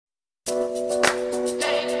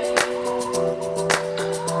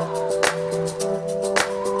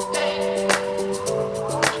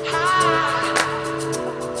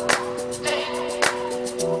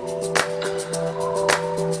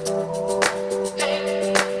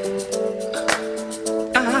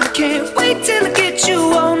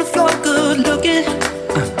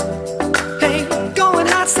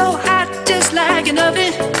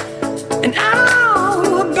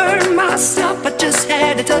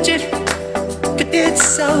to touch it, but it's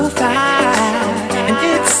so fine and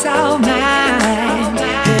it's all mine.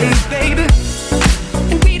 Hey baby,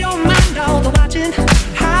 and we don't mind all the watching.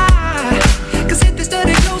 Hi, cause if they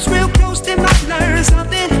study close, real close, they might learn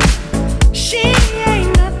something. She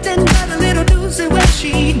ain't nothing but a little doozy when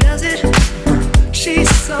she does it. She's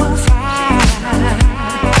so fine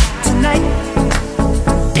tonight.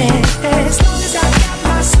 And as long as I got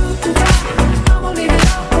my suit and tie, I won't leave it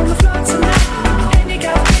all on the floor tonight. And you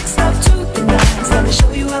got fixed up to the nines. Let me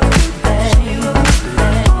show you a few things.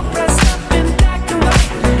 All dressed up in black and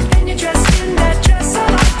white, and you're dressed in that dress I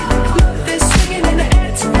like. Love is swinging in the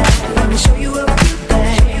air tonight. Let me show you a few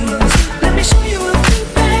things. Let me show you a few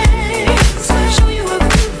things. Show you a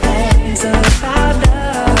few things about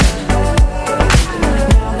love.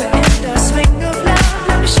 Now we're in the swing of love.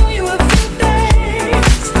 Let me show you a few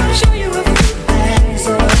things. Show you a few things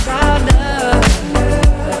about love.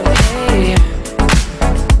 Hey,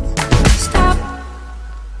 stop.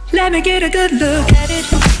 Let me get a good look at it.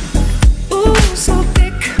 Ooh, so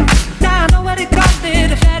thick. Now I know what they call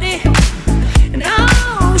it, a fatty. And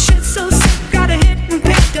oh, shit, so sick. Got a hit and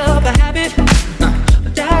picked up a habit.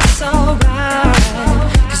 But that's alright,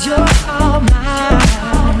 cause you're all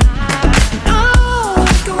mine. Oh,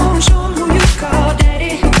 go on, show 'em who you call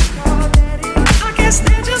daddy. I guess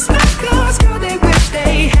they're just like us, girl, they wish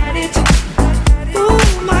they had it. Ooh,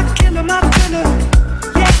 my killer,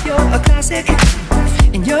 yeah, you're a classic.